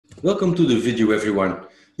Welcome to the video, everyone.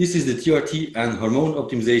 This is the TRT and Hormone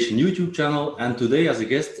Optimization YouTube channel, and today as a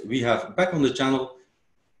guest we have back on the channel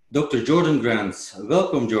Dr. Jordan Grant.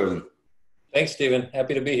 Welcome, Jordan. Thanks, Stephen.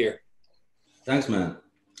 Happy to be here. Thanks, man.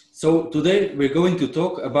 So today we're going to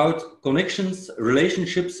talk about connections,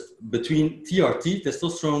 relationships between TRT,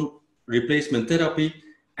 testosterone replacement therapy,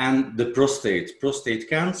 and the prostate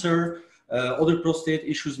cancer, other prostate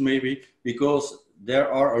issues maybe, because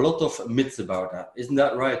there are a lot of myths about that. Isn't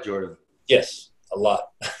that right, Jordan? Yes, a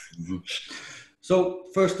lot. So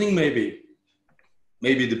first thing, maybe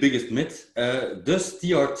the biggest myth, does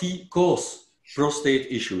TRT cause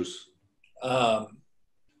prostate issues?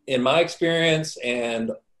 In my experience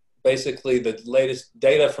and basically the latest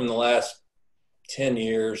data from the last 10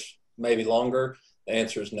 years, maybe longer, the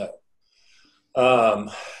answer is no.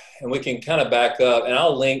 And we can kind of back up, and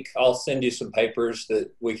I'll send you some papers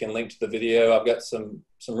that we can link to the video. I've got some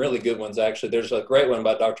really good ones, actually. There's a great one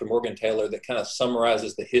by Dr. Morgan Taylor that kind of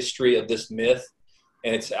summarizes the history of this myth.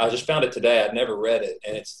 And I just found it today. I'd never read it,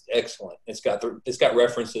 and it's excellent. It's got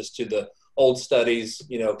references to the old studies,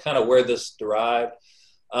 kind of where this derived.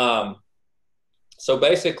 So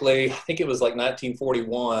basically, I think it was like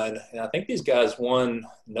 1941, and I think these guys won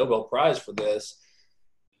Nobel Prize for this,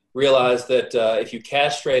 realized that if you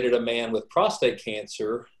castrated a man with prostate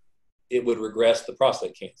cancer, it would regress the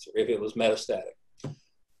prostate cancer if it was metastatic.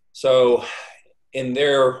 So in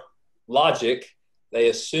their logic, they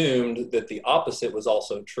assumed that the opposite was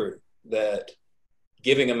also true, that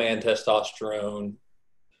giving a man testosterone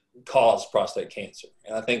caused prostate cancer.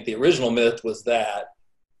 And I think the original myth was that.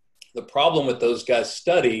 The problem with those guys'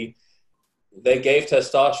 study, they gave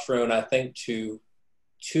testosterone, I think, to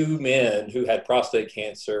 2 men who had prostate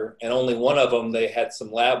cancer, and only one of them, they had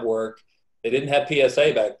some lab work. They didn't have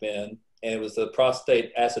PSA back then, and it was the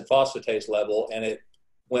prostate acid phosphatase level, and it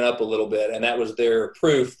went up a little bit, and that was their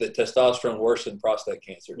proof that testosterone worsened prostate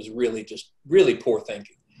cancer. It was really poor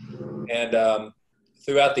thinking. And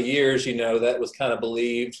throughout the years, that was kind of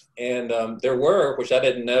believed, and there were, which I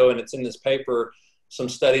didn't know, and it's in this paper, some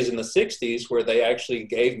studies in the 60s where they actually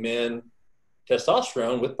gave men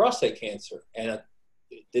testosterone with prostate cancer, and it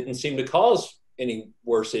didn't seem to cause any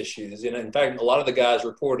worse issues. And in fact, a lot of the guys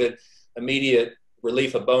reported immediate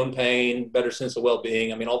relief of bone pain, better sense of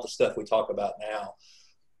well-being. I mean, all the stuff we talk about now.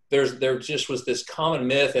 There just was this common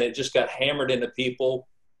myth, and it just got hammered into people,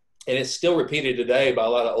 and it's still repeated today by a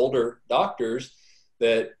lot of older doctors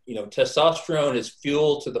that, testosterone is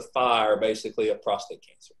fuel to the fire, basically, of prostate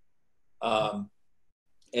cancer.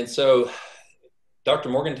 And so Dr.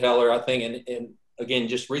 Morgan Taylor, I think, and again,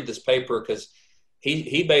 just read this paper, because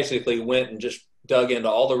he basically went and just dug into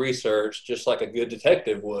all the research, just like a good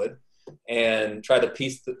detective would, and tried to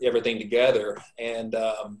piece everything together. And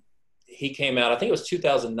he came out, I think it was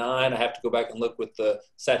 2009. I have to go back and look, with the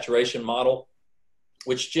saturation model,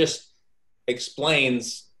 which just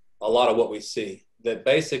explains a lot of what we see. That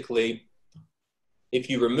basically,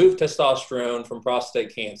 if you remove testosterone from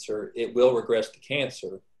prostate cancer, it will regress the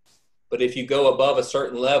cancer. But if you go above a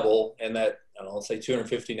certain level, and that, I don't know, let's say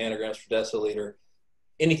 250 nanograms per deciliter,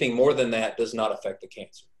 anything more than that does not affect the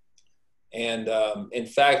cancer. And in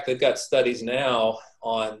fact, they've got studies now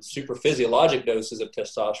on super physiologic doses of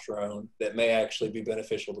testosterone that may actually be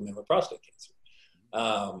beneficial to men with prostate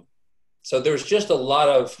cancer. So there's just a lot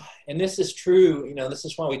of, and this is true, this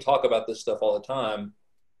is why we talk about this stuff all the time.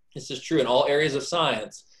 This is true in all areas of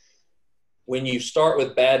science. When you start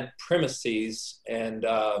with bad premises and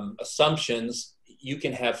assumptions, you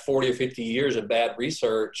can have 40 or 50 years of bad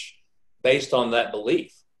research based on that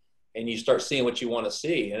belief. And you start seeing what you want to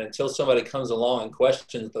see. And until somebody comes along and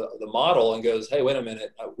questions the model and goes, hey, wait a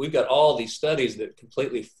minute, we've got all these studies that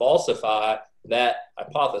completely falsify that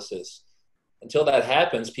hypothesis. Until that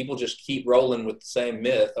happens, people just keep rolling with the same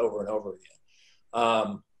myth over and over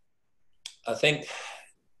again. I think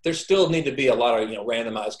there still need to be a lot of,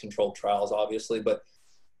 randomized controlled trials, obviously, but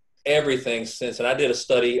everything since, and I did a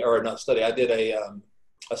study, or not study, I did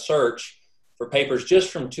a search for papers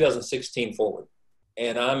just from 2016 forward.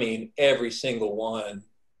 And I mean, every single one,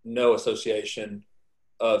 no association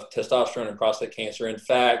of testosterone and prostate cancer. In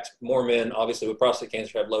fact, more men, obviously, with prostate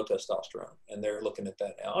cancer have low testosterone, and they're looking at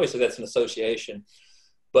that now. Obviously, that's an association.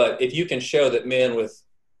 But if you can show that men with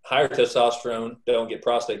higher testosterone don't get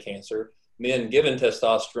prostate cancer, men given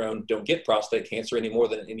testosterone don't get prostate cancer any more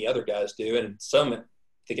than any other guys do, and some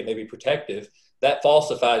think it may be protective, that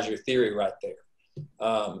falsifies your theory right there.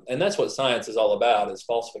 And that's what science is all about, is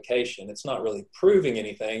falsification. It's not really proving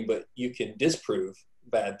anything, but you can disprove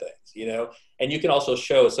bad things, and you can also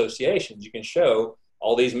show associations. You can show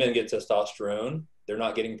all these men get testosterone. They're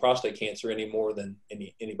not getting prostate cancer any more than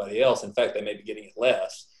anybody else. In fact, they may be getting it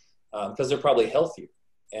less. because they're probably healthier.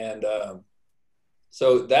 And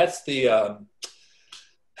so that's the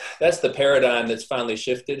paradigm that's finally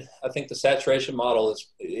shifted. I think the saturation model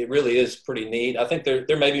it really is pretty neat. I think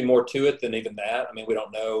there may be more to it than even that. I mean, we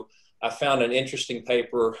don't know. I found an interesting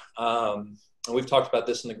paper, and we've talked about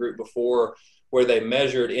this in the group before, where they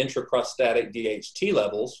measured intraprostatic DHT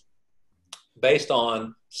levels based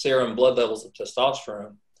on serum blood levels of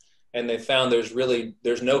testosterone. And they found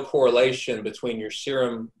there's no correlation between your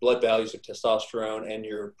serum blood values of testosterone and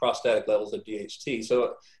your prostatic levels of DHT.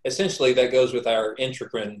 So essentially that goes with our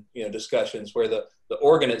endocrine, discussions, where the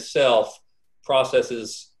organ itself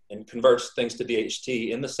processes and converts things to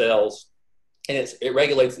DHT in the cells, and it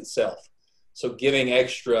regulates itself. So giving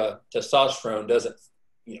extra testosterone doesn't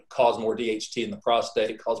cause more DHT in the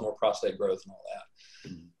prostate, cause more prostate growth and all that.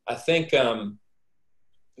 Mm-hmm. I think,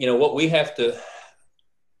 what we have to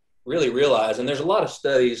really realize, and there's a lot of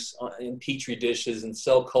studies in petri dishes and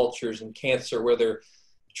cell cultures and cancer where they're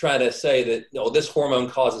trying to say that, this hormone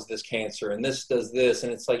causes this cancer and this does this.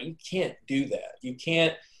 And it's like, you can't do that. You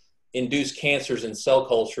can't induce cancers in cell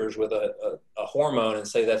cultures with a hormone and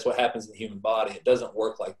say that's what happens in the human body. It doesn't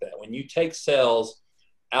work like that. When you take cells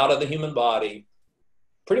out of the human body,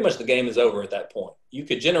 pretty much the game is over at that point. You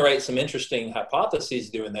could generate some interesting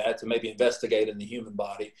hypotheses doing that to maybe investigate in the human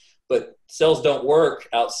body, but cells don't work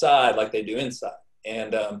outside like they do inside.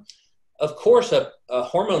 And of course, a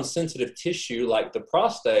hormone-sensitive tissue like the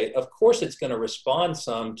prostate, of course it's going to respond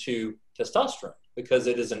some to testosterone because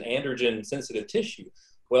it is an androgen-sensitive tissue.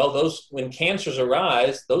 Well, when cancers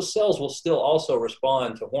arise, those cells will still also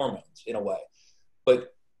respond to hormones in a way,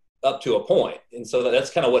 but up to a point. And so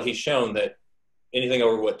that's kind of what he's shown, that anything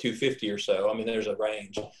over 250 or so, I mean, there's a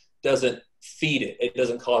range, doesn't feed it. It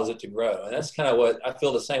doesn't cause it to grow. And that's kind of what I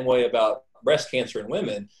feel the same way about breast cancer in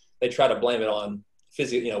women. They try to blame it on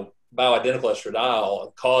bioidentical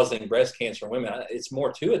estradiol causing breast cancer in women. It's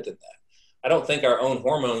more to it than that. I don't think our own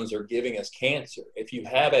hormones are giving us cancer. If you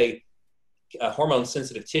have a hormone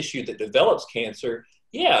sensitive tissue that develops cancer,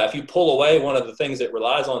 if you pull away one of the things it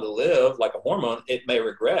relies on to live, like a hormone, it may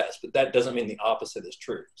regress, but that doesn't mean the opposite is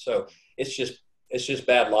true. So it's just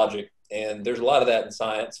bad logic. And there's a lot of that in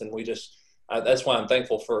science. And that's why I'm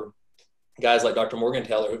thankful for guys like Dr.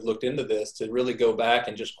 Morgenthaler who've looked into this to really go back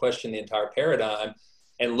and just question the entire paradigm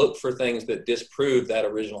and look for things that disprove that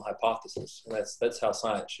original hypothesis. And that's how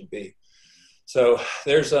science should be. So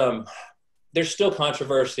there's still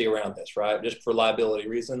controversy around this, right? Just for liability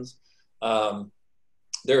reasons.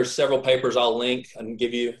 There are several papers I'll link and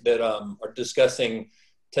give you that are discussing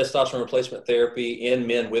testosterone replacement therapy in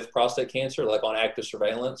men with prostate cancer, like on active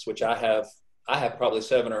surveillance, which I have probably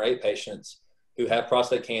 7 or 8 patients who have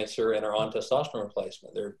prostate cancer and are on testosterone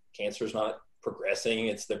replacement. Their cancer is not progressing.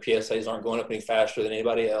 Their PSAs aren't going up any faster than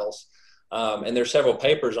anybody else. And there's several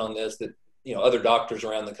papers on this that, other doctors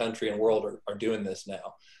around the country and world are doing this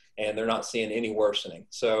now, and they're not seeing any worsening.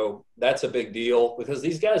 So that's a big deal because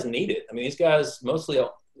these guys need it. I mean, these guys, mostly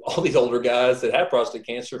all these older guys that have prostate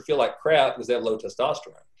cancer feel like crap because they have low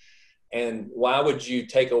testosterone. And why would you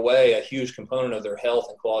take away a huge component of their health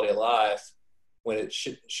and quality of life when it's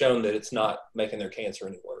shown that it's not making their cancer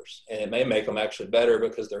any worse? And it may make them actually better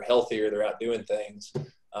because they're healthier, they're out doing things.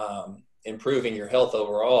 Improving your health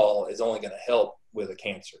overall is only going to help with a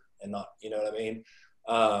cancer and not, you know what I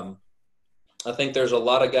mean? I think there's a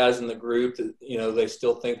lot of guys in the group that, they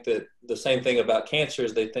still think that the same thing about cancer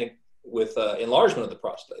as they think with enlargement of the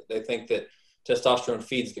prostate. They think that testosterone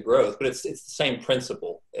feeds the growth, but it's the same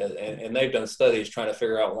principle. And they've done studies trying to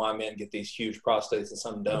figure out why men get these huge prostates and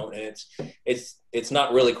some don't. And it's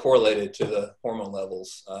not really correlated to the hormone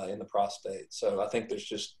levels in the prostate. So I think there's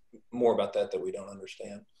just more about that we don't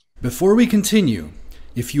understand. Before we continue,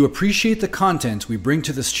 if you appreciate the content we bring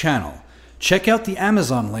to this channel, check out the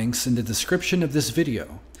Amazon links in the description of this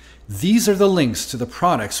video. These are the links to the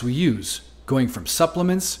products we use, going from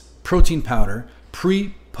supplements, protein powder,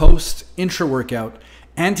 pre, post, intra-workout,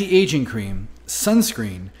 anti-aging cream,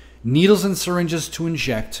 sunscreen, needles and syringes to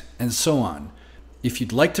inject, and so on. If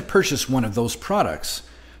you'd like to purchase one of those products,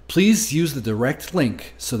 please use the direct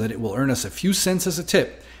link so that it will earn us a few cents as a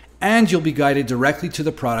tip, and you'll be guided directly to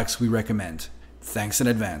the products we recommend. Thanks in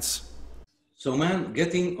advance. So man,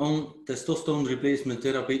 getting on testosterone replacement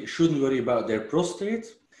therapy shouldn't worry about their prostate.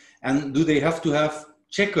 And do they have to have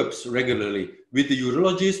checkups regularly with the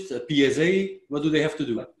urologist, a PSA? What do they have to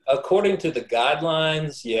do? According to the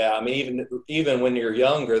guidelines, yeah. I mean, even when you're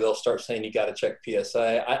younger, they'll start saying you got to check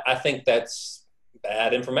PSA. I think that's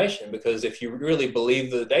bad information because if you really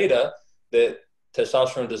believe the data that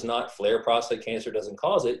testosterone does not flare prostate cancer, doesn't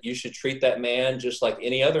cause it, you should treat that man just like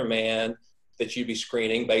any other man that you'd be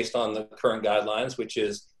screening based on the current guidelines, which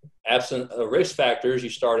is Absent risk factors, you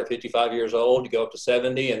start at 55 years old, you go up to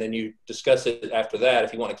 70, and then you discuss it after that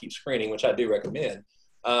if you want to keep screening, which I do recommend.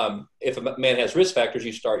 If a man has risk factors,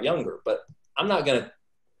 you start younger. But I'm not going to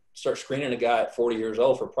start screening a guy at 40 years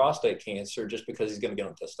old for prostate cancer just because he's going to get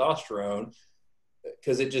on testosterone,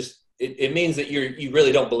 because it means that you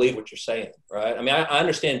really don't believe what you're saying, right? I mean, I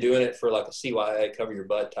understand doing it for like a CYA, cover your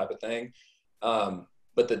butt type of thing,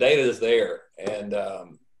 but the data is there, and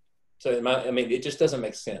so it just doesn't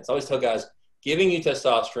make sense. I always tell guys, giving you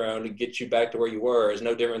testosterone to get you back to where you were is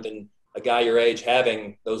no different than a guy your age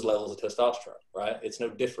having those levels of testosterone, right? It's no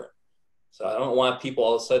different. So I don't know why people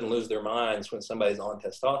all of a sudden lose their minds when somebody's on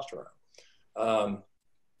testosterone.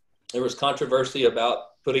 There was controversy about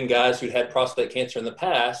putting guys who'd had prostate cancer in the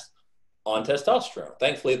past on testosterone.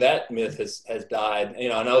 Thankfully, that myth has died. You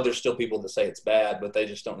know, I know there's still people that say it's bad, but they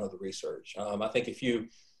just don't know the research. I think if you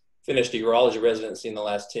finished a urology residency in the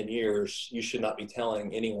last 10 years, you should not be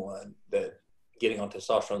telling anyone that getting on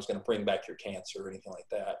testosterone is going to bring back your cancer or anything like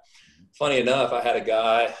that. Funny enough, I had a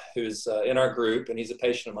guy who's in our group, and he's a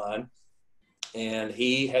patient of mine, and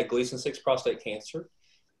he had Gleason 6 prostate cancer,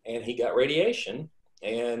 and he got radiation,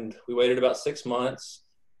 and we waited about 6 months.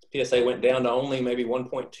 His PSA went down to only maybe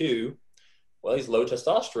 1.2. Well, he's low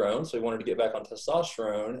testosterone, so he wanted to get back on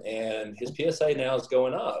testosterone, and his PSA now is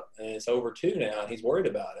going up, and it's over 2 now, and he's worried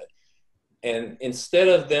about it. And instead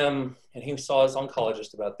of them, and he saw his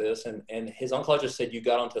oncologist about this, and his oncologist said, you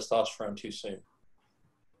got on testosterone too soon.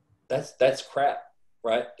 That's crap.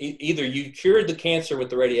 Right? Either you cured the cancer with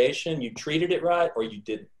the radiation, you treated it right, or you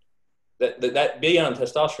didn't. That being on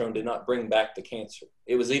testosterone did not bring back the cancer.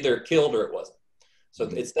 It was either killed or it wasn't. So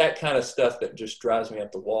it's that kind of stuff that just drives me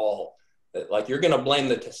up the wall. That, like, you're going to blame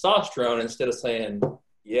the testosterone instead of saying,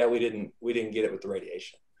 yeah, we didn't get it with the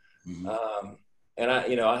radiation. And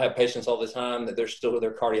I have patients all the time that their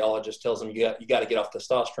cardiologist tells them, you got to get off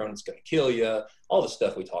testosterone. It's going to kill you. All the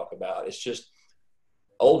stuff we talk about. It's just,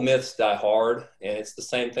 old myths die hard, and it's the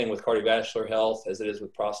same thing with cardiovascular health as it is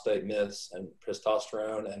with prostate myths and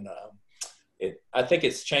testosterone. And I think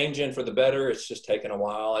it's changing for the better. It's just taken a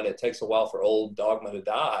while, and it takes a while for old dogma to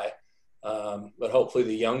die. But hopefully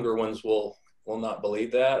the younger ones will not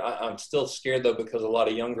believe that. I'm still scared, though, because a lot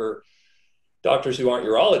of younger doctors who aren't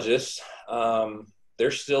urologists,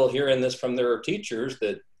 they're still hearing this from their teachers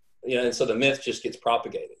that, and so the myth just gets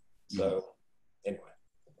propagated. So anyway.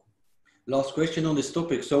 Last question on this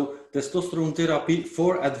topic. So testosterone therapy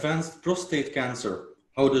for advanced prostate cancer,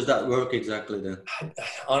 how does that work exactly then?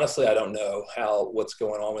 Honestly, I don't know what's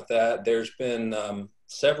going on with that. There's been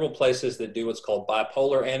several places that do what's called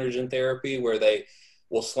bipolar androgen therapy, where they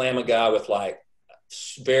will slam a guy with like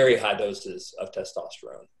very high doses of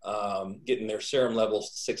testosterone, getting their serum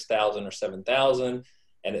levels to 6,000 or 7,000.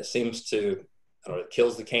 And it seems to, it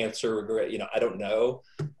kills the cancer. I don't know.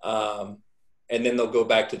 And then they'll go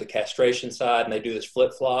back to the castration side, and they do this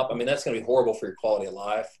flip-flop. I mean, that's going to be horrible for your quality of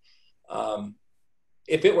life.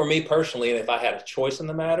 If it were me personally, and if I had a choice in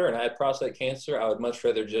the matter and I had prostate cancer, I would much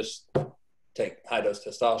rather just take high-dose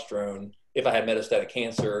testosterone. If I had metastatic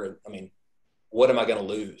cancer, I mean, what am I going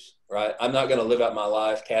to lose, right? I'm not going to live out my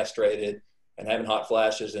life castrated and having hot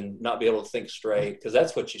flashes and not be able to think straight, because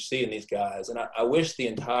that's what you see in these guys. And I wish the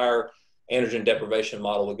entire androgen deprivation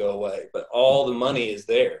model would go away, but all the money is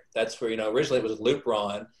there. That's where, originally it was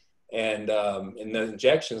Lupron and in the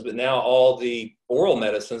injections, but now all the oral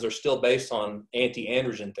medicines are still based on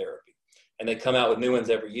anti-androgen therapy. And they come out with new ones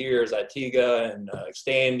every year, Zytiga and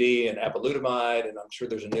Xtandi and apalutamide, and I'm sure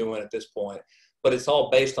there's a new one at this point. But it's all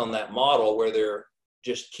based on that model where they're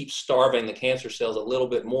just keep starving the cancer cells a little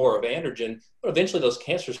bit more of androgen, but eventually those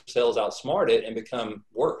cancer cells outsmart it and become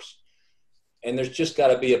worse. And there's just got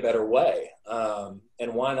to be a better way.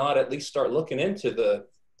 And why not at least start looking into the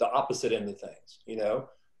opposite end of things,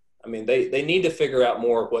 I mean, they need to figure out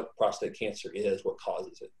more of what prostate cancer is, what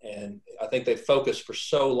causes it. And I think they focused for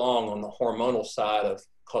so long on the hormonal side of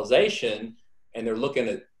causation, and they're looking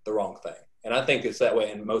at the wrong thing. And I think it's that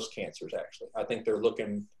way in most cancers, actually. I think they're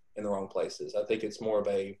looking in the wrong places. I think it's more of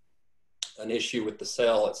an issue with the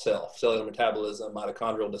cell itself, cellular metabolism,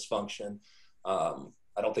 mitochondrial dysfunction.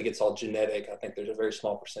 I don't think it's all genetic. I think there's a very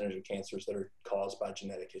small percentage of cancers that are caused by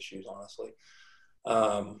genetic issues, honestly.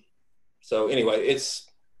 So anyway, it's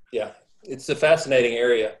a fascinating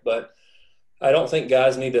area, but I don't think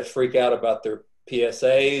guys need to freak out about their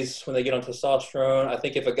PSAs when they get on testosterone. I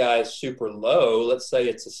think if a guy is super low, let's say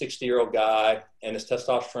it's a 60-year-old guy and his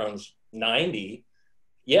testosterone's 90,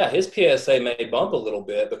 his PSA may bump a little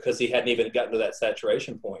bit because he hadn't even gotten to that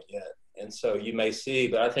saturation point yet. And so you may see,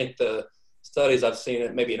 but I think the studies I've seen,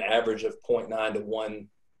 it maybe an average of 0.9 to 1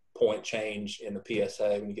 point change in the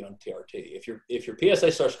PSA when you get on TRT. If your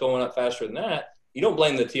PSA starts going up faster than that, you don't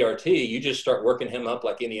blame the TRT. You just start working him up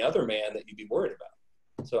like any other man that you'd be worried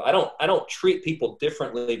about. So I don't treat people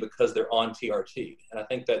differently because they're on TRT, and I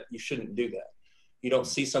think that you shouldn't do that. You don't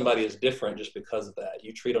see somebody as different just because of that.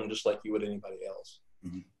 You treat them just like you would anybody else.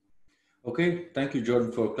 Mm-hmm. Okay, thank you,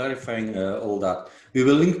 Jordan, for clarifying all that. We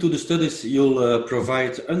will link to the studies you'll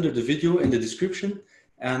provide under the video in the description.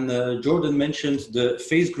 And Jordan mentioned the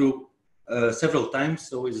Face group several times.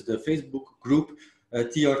 So it's the Facebook group,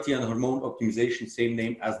 TRT and Hormone Optimization, same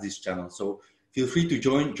name as this channel. So feel free to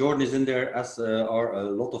join. Jordan is in there, as are a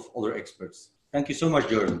lot of other experts. Thank you so much,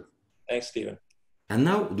 Jordan. Thanks, Steven. And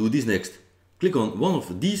now do this next. Click on one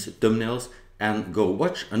of these thumbnails and go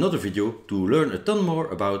watch another video to learn a ton more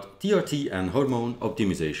about TRT and hormone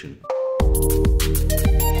optimization.